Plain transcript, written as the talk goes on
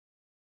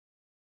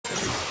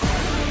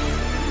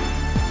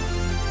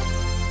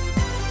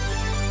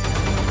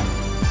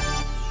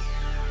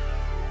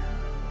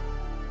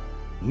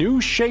New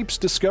shapes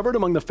discovered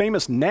among the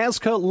famous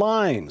Nazca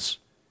lines.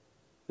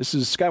 This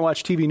is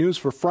SkyWatch TV News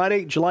for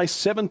Friday, July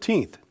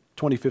 17th,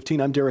 2015.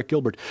 I'm Derek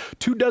Gilbert.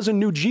 24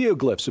 new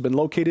geoglyphs have been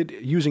located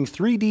using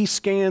 3D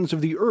scans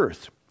of the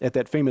Earth at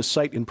that famous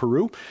site in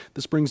Peru.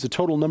 This brings the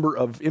total number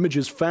of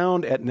images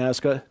found at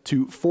Nazca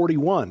to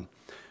 41.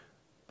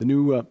 The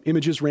new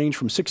images range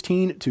from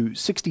 16 to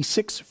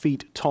 66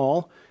 feet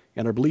tall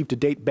and are believed to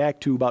date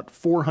back to about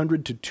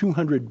 400 to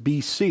 200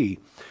 BC.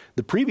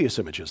 The previous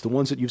images, the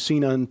ones that you've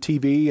seen on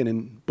TV and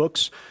in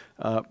books,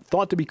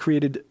 thought to be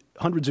created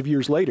hundreds of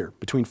years later,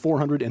 between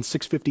 400 and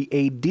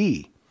 650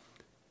 AD.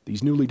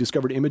 These newly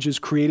discovered images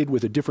created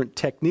with a different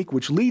technique,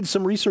 which leads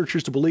some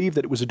researchers to believe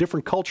that it was a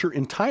different culture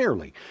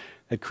entirely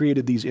that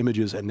created these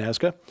images at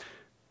Nazca.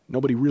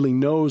 Nobody really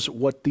knows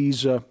what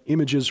these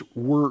images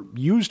were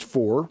used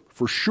for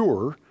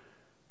sure.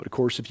 But of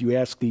course, if you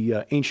ask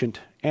the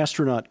ancient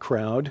astronaut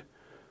crowd,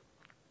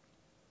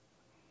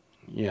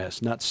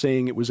 yes, not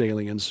saying it was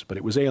aliens, but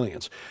it was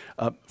aliens.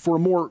 For a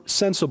more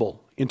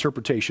sensible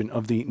interpretation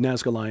of the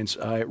Nazca lines,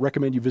 I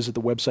recommend you visit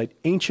the website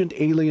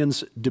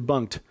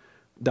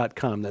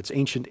ancientaliensdebunked.com. That's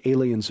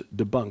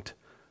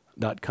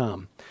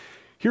ancientaliensdebunked.com.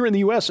 Here in the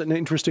U.S., an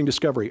interesting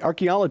discovery.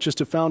 Archaeologists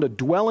have found a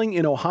dwelling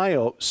in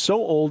Ohio so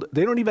old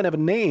they don't even have a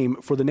name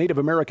for the Native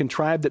American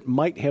tribe that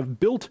might have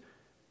built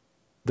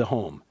the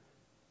home.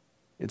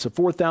 It's a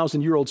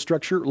 4,000-year-old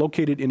structure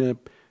located in a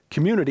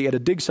community at a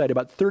dig site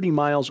about 30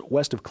 miles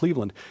west of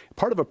Cleveland,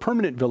 part of a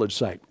permanent village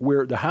site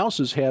where the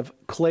houses have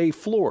clay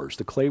floors.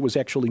 The clay was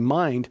actually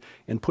mined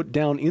and put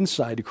down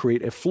inside to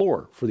create a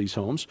floor for these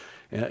homes,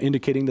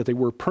 indicating that they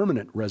were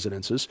permanent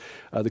residences.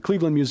 The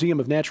Cleveland Museum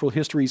of Natural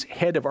History's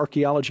head of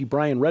archaeology,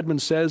 Brian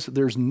Redmond, says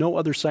there's no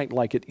other site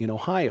like it in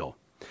Ohio.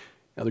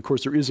 Now, of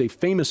course, there is a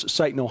famous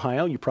site in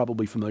Ohio you're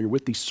probably familiar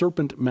with, the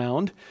Serpent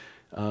Mound.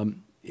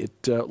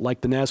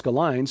 Like the Nazca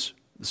lines,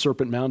 the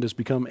Serpent Mound has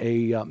become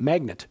a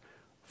magnet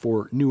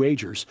for New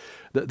Agers.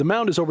 The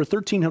mound is over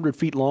 1,300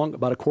 feet long,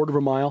 about a quarter of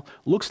a mile,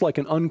 looks like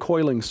an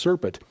uncoiling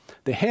serpent.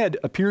 The head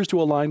appears to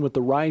align with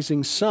the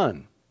rising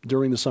sun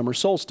during the summer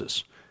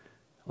solstice.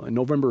 In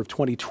November of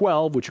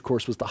 2012, which of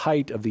course was the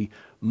height of the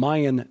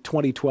Mayan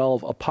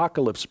 2012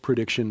 apocalypse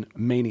prediction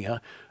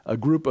mania, a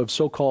group of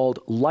so-called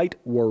light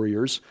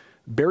warriors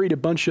buried a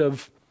bunch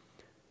of,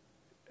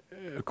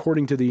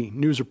 according to the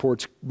news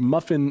reports,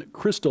 muffin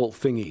crystal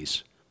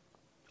thingies.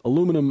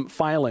 Aluminum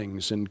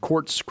filings and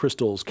quartz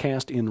crystals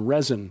cast in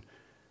resin,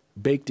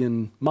 baked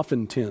in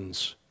muffin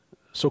tins,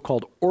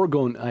 so-called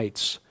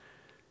orgonites.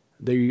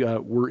 They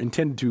were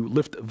intended to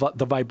lift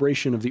the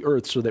vibration of the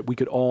earth so that we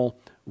could all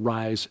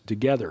rise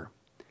together.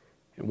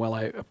 And while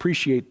I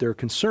appreciate their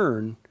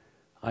concern,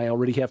 I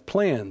already have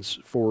plans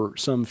for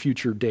some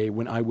future day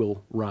when I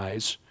will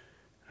rise,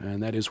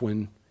 and that is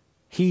when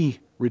he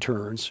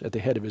returns at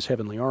the head of his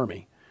heavenly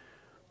army.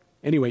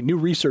 Anyway, new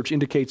research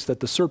indicates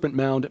that the Serpent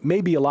Mound may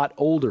be a lot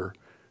older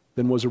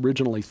than was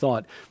originally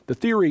thought. The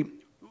theory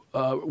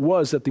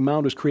was that the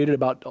mound was created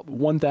about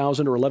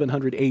 1000 or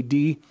 1100 AD.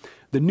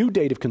 The new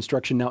date of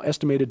construction now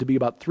estimated to be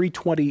about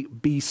 320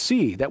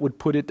 BC. That would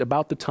put it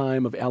about the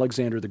time of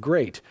Alexander the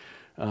Great.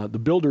 The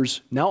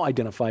builders now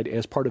identified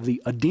as part of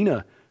the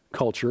Adena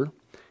culture,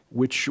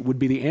 which would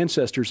be the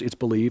ancestors, it's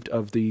believed,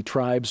 of the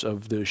tribes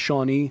of the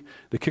Shawnee,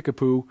 the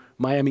Kickapoo,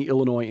 Miami,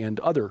 Illinois,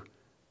 and other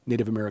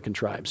Native American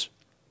tribes.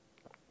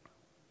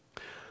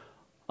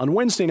 On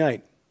Wednesday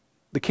night,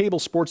 the cable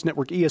sports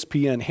network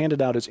ESPN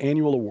handed out its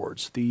annual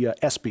awards, the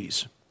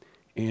ESPYs,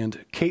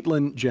 and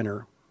Caitlyn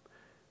Jenner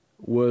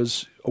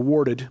was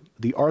awarded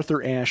the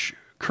Arthur Ashe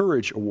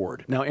Courage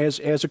Award. Now, as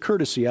a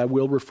courtesy, I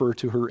will refer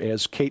to her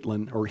as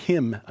Caitlyn, or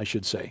him, I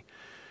should say,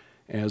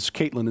 as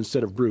Caitlyn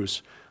instead of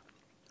Bruce.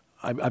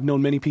 I've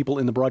known many people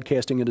in the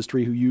broadcasting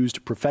industry who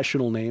used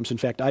professional names. In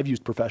fact, I've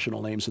used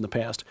professional names in the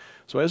past.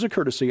 So as a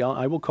courtesy,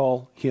 I will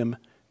call him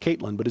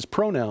Caitlyn, but his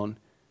pronoun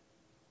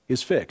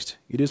is fixed.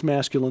 It is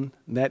masculine,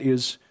 and that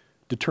is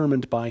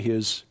determined by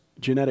his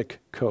genetic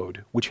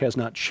code, which has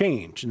not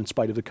changed in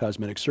spite of the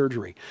cosmetic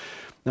surgery.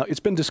 Now, it's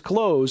been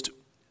disclosed,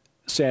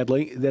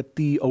 sadly, that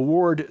the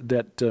award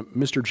that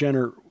Mr.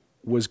 Jenner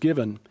was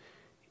given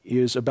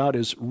is about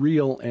as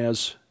real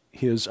as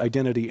his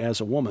identity as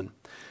a woman.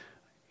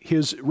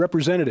 His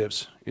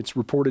representatives, it's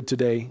reported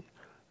today,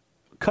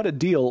 cut a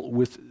deal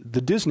with the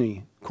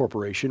Disney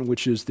Corporation,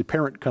 which is the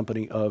parent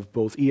company of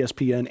both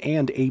ESPN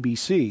and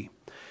ABC.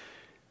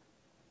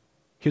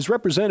 His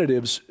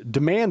representatives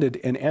demanded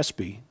an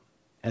ESPY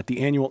at the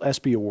annual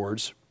ESPY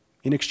Awards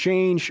in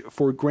exchange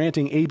for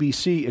granting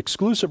ABC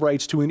exclusive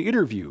rights to an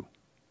interview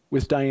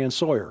with Diane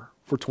Sawyer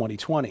for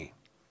 2020.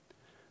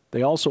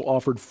 They also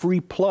offered free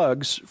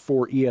plugs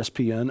for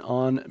ESPN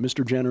on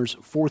Mr. Jenner's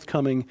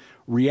forthcoming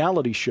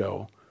reality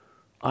show,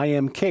 I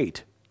Am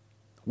Kate,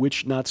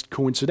 which, not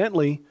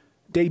coincidentally,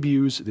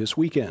 debuts this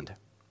weekend.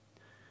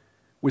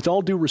 With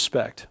all due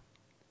respect,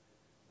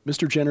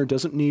 Mr. Jenner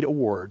doesn't need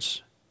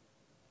awards.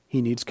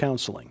 He needs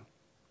counseling.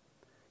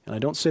 And I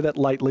don't say that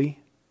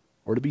lightly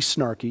or to be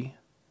snarky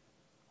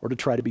or to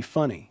try to be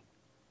funny.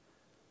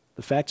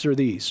 The facts are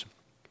these.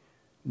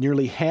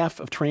 nearly half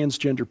of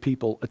transgender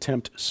people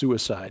attempt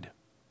suicide.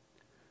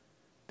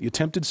 The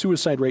attempted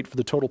suicide rate for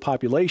the total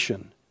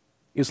population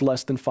is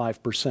less than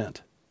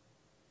 5%.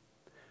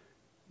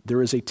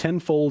 There is a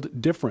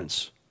tenfold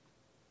difference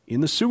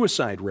in the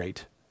suicide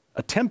rate,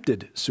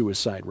 attempted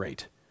suicide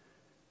rate,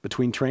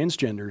 between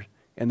transgender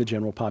and the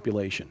general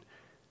population.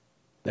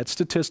 That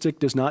statistic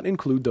does not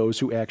include those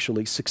who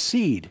actually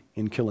succeed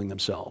in killing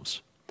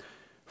themselves.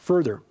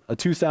 Further, a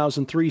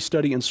 2003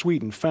 study in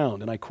Sweden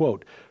found, and I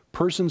quote,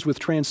 persons with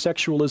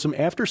transsexualism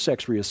after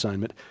sex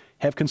reassignment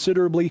have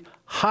considerably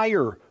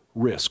higher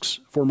risks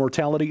for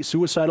mortality,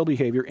 suicidal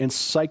behavior, and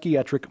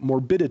psychiatric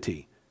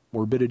morbidity.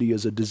 Morbidity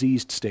is a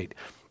diseased state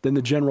than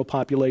the general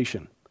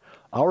population.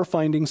 Our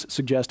findings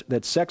suggest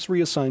that sex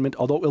reassignment,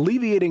 although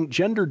alleviating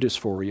gender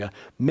dysphoria,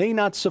 may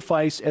not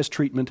suffice as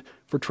treatment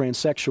for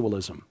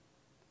transsexualism.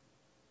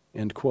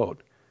 End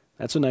quote.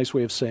 That's a nice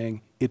way of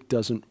saying it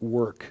doesn't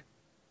work.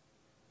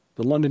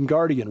 The London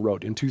Guardian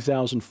wrote in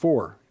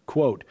 2004,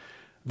 quote,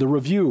 the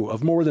review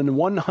of more than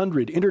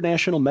 100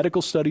 international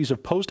medical studies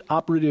of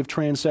post-operative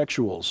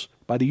transsexuals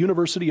by the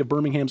University of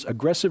Birmingham's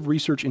Aggressive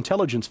Research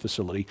Intelligence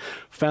Facility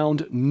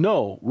found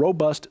no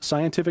robust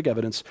scientific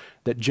evidence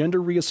that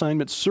gender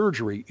reassignment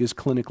surgery is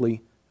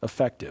clinically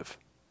effective.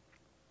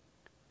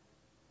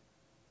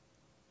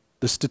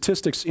 The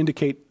statistics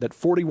indicate that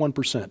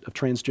 41% of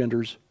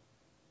transgenders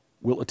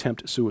will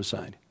attempt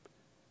suicide.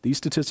 These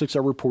statistics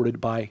are reported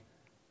by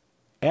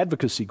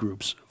advocacy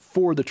groups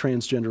for the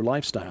transgender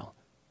lifestyle.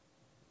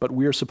 But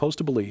we are supposed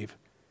to believe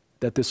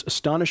that this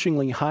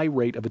astonishingly high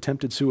rate of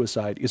attempted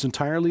suicide is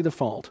entirely the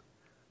fault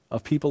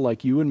of people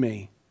like you and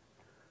me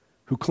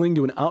who cling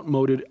to an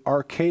outmoded,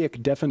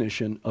 archaic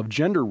definition of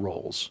gender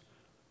roles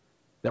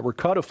that were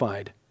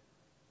codified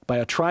by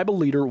a tribal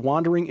leader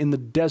wandering in the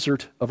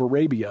desert of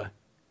Arabia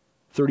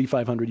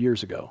 3,500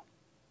 years ago.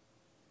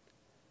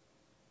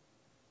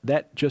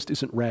 That just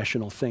isn't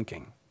rational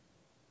thinking.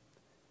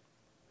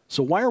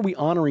 So why are we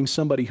honoring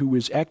somebody who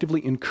is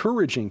actively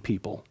encouraging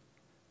people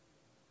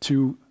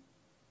to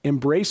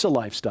embrace a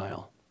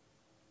lifestyle,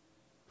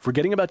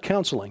 forgetting about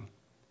counseling,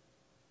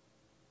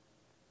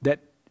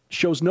 that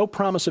shows no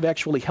promise of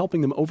actually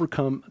helping them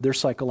overcome their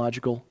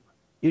psychological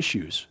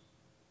issues?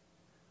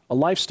 A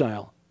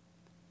lifestyle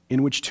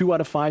in which 2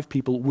 out of 5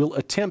 people will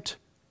attempt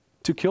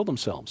to kill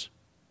themselves.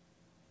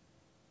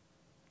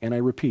 And I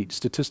repeat,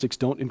 statistics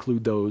don't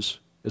include those,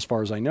 as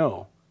far as I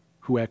know,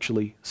 who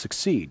actually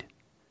succeed.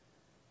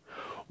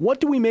 What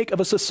do we make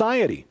of a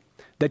society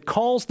that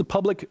calls the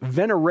public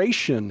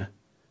veneration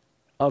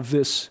of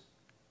this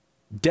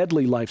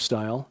deadly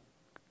lifestyle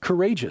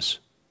courageous?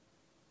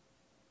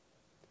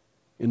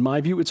 In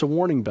my view, it's a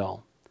warning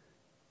bell,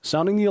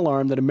 sounding the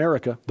alarm that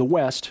America, the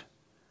West,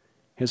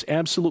 has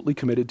absolutely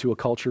committed to a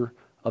culture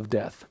of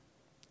death.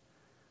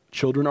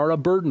 Children are a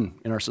burden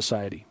in our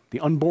society, the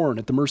unborn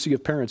at the mercy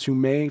of parents who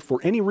may, for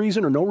any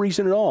reason or no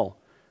reason at all,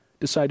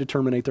 decide to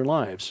terminate their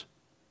lives.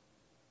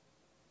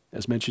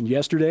 As mentioned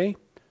yesterday,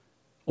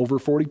 over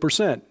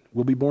 40%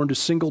 will be born to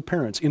single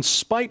parents, in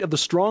spite of the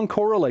strong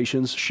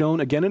correlations shown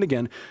again and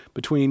again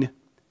between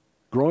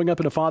growing up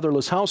in a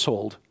fatherless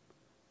household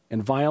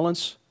and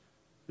violence,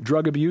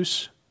 drug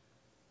abuse,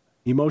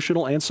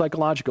 emotional and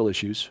psychological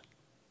issues.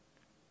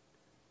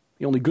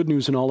 The only good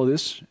news in all of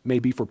this may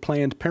be for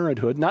Planned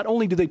Parenthood. Not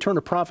only do they turn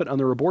a profit on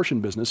their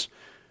abortion business,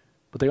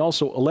 but they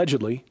also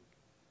allegedly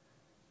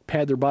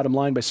pad their bottom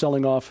line by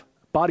selling off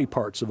body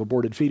parts of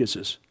aborted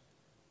fetuses.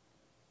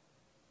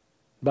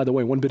 By the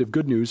way, one bit of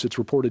good news, it's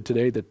reported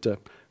today that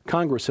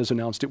Congress has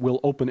announced it will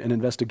open an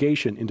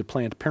investigation into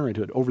Planned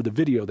Parenthood over the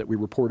video that we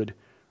reported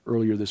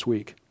earlier this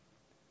week.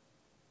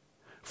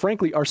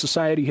 Frankly, our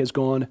society has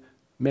gone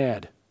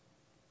mad.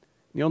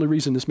 The only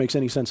reason this makes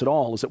any sense at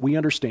all is that we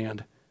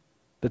understand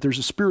that there's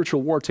a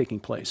spiritual war taking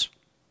place,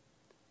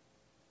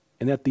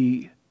 and that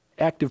the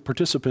active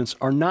participants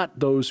are not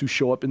those who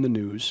show up in the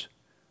news,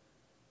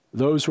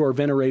 those who are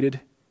venerated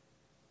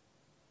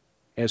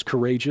as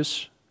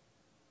courageous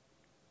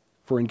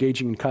for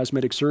engaging in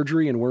cosmetic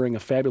surgery and wearing a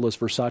fabulous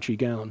Versace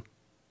gown.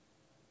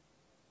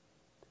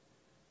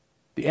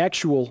 The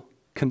actual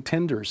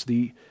contenders,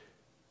 the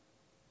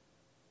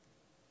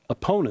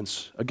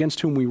opponents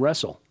against whom we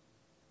wrestle,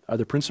 are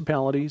the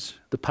principalities,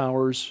 the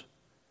powers,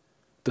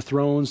 the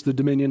thrones, the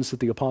dominions that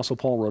the Apostle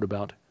Paul wrote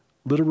about.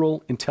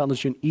 Literal,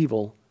 intelligent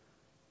evil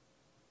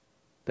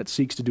that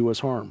seeks to do us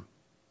harm.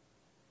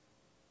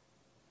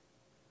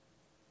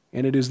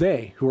 And it is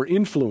they who are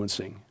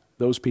influencing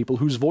those people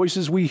whose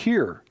voices we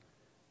hear,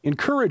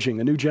 encouraging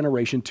a new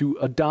generation to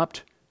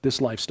adopt this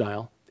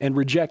lifestyle and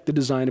reject the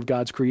design of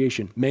God's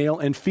creation. Male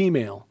and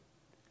female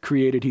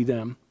created he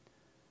them,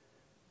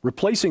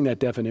 replacing that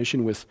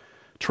definition with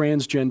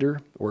transgender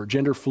or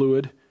gender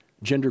fluid,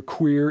 gender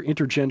queer,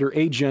 intergender,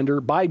 agender,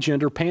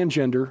 bigender,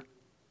 pangender,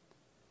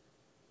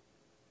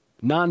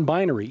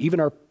 non-binary. Even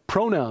our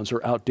pronouns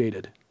are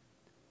outdated.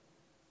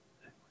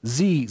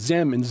 Z,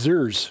 them, and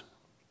zers,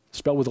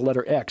 spelled with the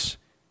letter X,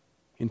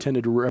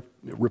 intended to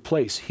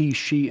replace he,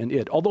 she, and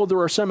it, although there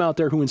are some out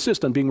there who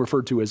insist on being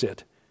referred to as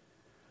it.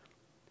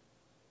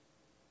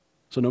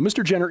 So no,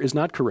 Mr. Jenner is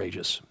not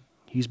courageous.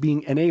 He's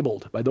being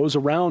enabled by those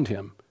around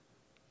him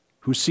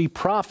who see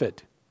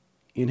profit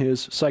in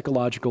his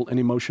psychological and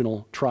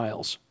emotional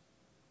trials.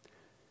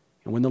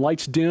 And when the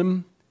lights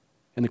dim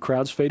and the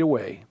crowds fade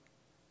away,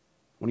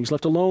 when he's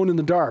left alone in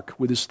the dark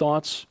with his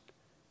thoughts,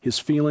 his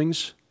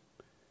feelings,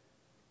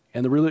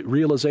 and the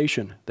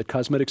realization that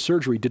cosmetic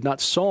surgery did not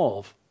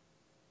solve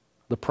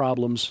the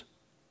problems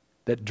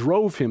that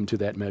drove him to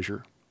that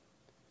measure,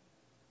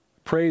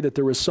 pray that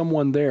there is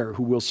someone there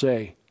who will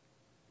say,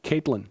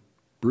 Caitlin,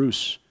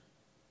 Bruce,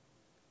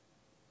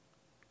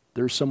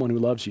 there's someone who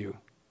loves you.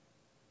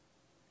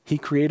 He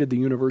created the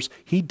universe.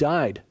 He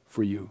died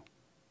for you.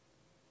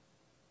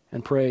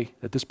 And pray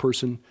that this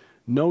person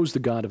knows the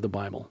God of the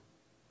Bible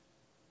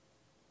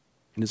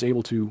and is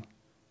able to,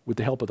 with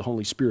the help of the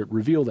Holy Spirit,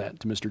 reveal that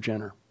to Mr.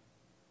 Jenner.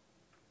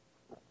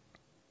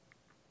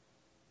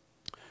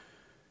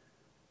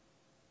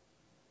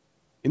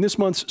 In this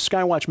month's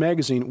SkyWatch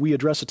magazine, we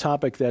address a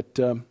topic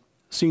that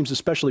seems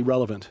especially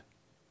relevant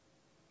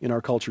in our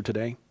culture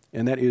today,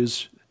 and that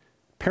is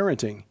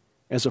parenting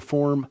as a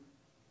form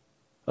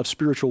of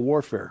spiritual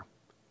warfare.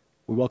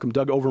 We welcome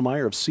Doug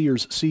Overmeyer of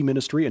Sears Sea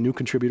Ministry, a new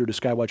contributor to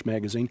SkyWatch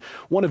magazine.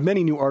 One of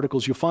many new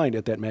articles you'll find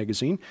at that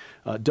magazine.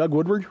 Doug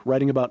Woodward,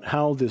 writing about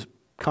how the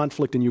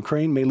conflict in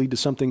Ukraine may lead to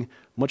something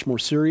much more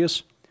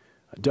serious.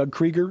 Doug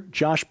Krieger,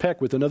 Josh Peck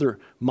with another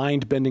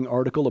mind-bending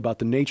article about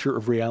the nature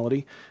of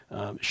reality.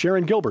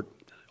 Sharon Gilbert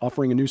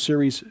offering a new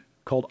series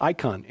called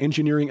Icon,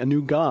 Engineering a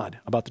New God,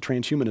 about the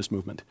transhumanist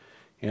movement.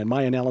 And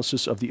my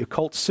analysis of the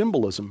occult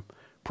symbolism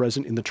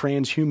present in the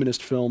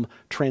transhumanist film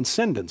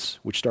Transcendence,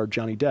 which starred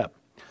Johnny Depp.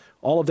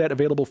 All of that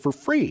available for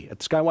free at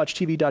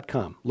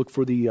SkyWatchTV.com. Look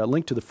for the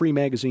link to the free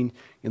magazine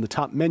in the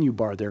top menu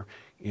bar there,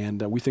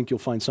 and we think you'll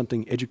find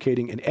something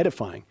educating and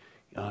edifying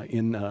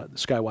in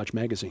SkyWatch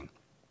magazine.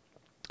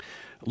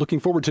 Looking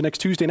forward to next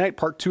Tuesday night,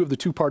 part 2 of the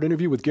 2-part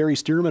interview with Gary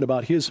Stearman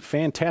about his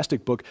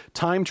fantastic book,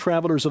 Time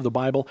Travelers of the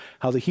Bible,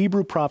 How the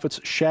Hebrew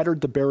Prophets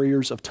Shattered the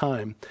Barriers of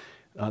Time.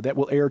 That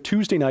will air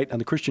Tuesday night on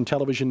the Christian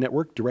Television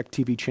Network,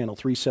 DirecTV Channel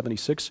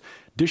 376,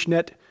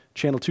 DishNet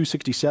Channel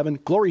 267,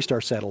 Glory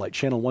Star Satellite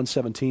Channel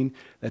 117.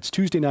 That's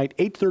Tuesday night,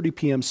 8:30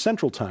 p.m.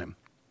 Central Time,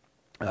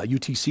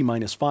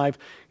 UTC-5.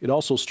 It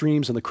also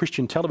streams on the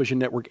Christian Television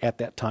Network at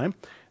that time.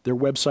 Their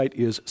website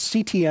is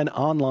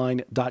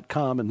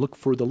ctnonline.com, and look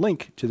for the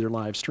link to their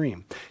live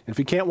stream. And if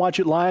you can't watch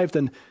it live,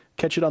 then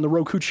catch it on the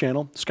Roku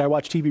channel.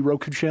 SkyWatch TV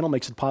Roku channel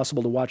makes it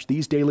possible to watch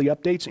these daily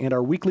updates and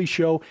our weekly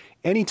show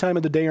any time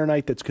of the day or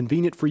night that's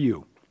convenient for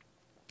you.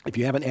 If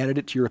you haven't added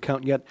it to your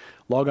account yet,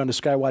 log on to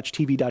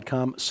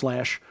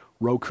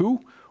skywatchtv.com/Roku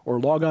or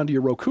log on to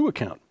your Roku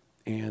account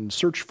and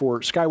search for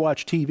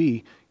SkyWatch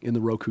TV in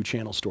the Roku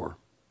channel store.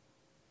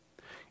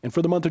 And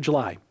for the month of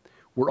July,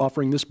 we're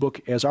offering this book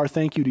as our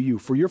thank you to you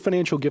for your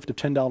financial gift of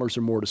 $10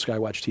 or more to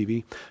SkyWatch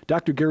TV.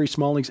 Dr. Gary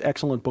Smalling's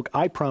excellent book,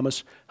 I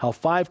Promise, How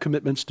 5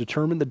 Commitments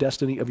Determine the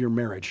Destiny of Your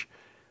Marriage.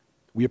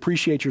 We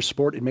appreciate your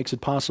support. It makes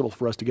it possible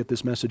for us to get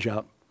this message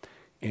out.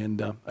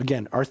 And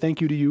again, our thank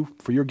you to you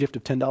for your gift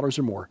of $10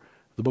 or more.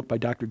 The book by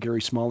Dr.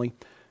 Gary Smalling.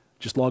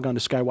 Just log on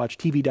to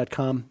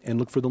skywatchtv.com and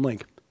look for the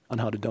link on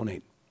how to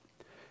donate.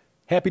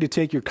 Happy to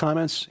take your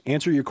comments,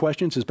 answer your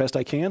questions as best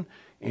I can,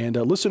 and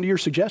listen to your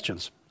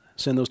suggestions.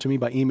 Send those to me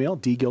by email,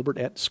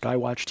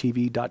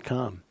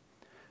 dgilbert@skywatchtv.com.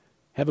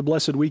 Have a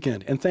blessed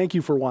weekend, and thank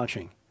you for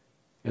watching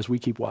as we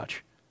keep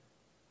watch.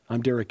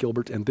 I'm Derek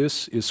Gilbert, and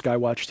this is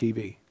SkyWatch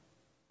TV.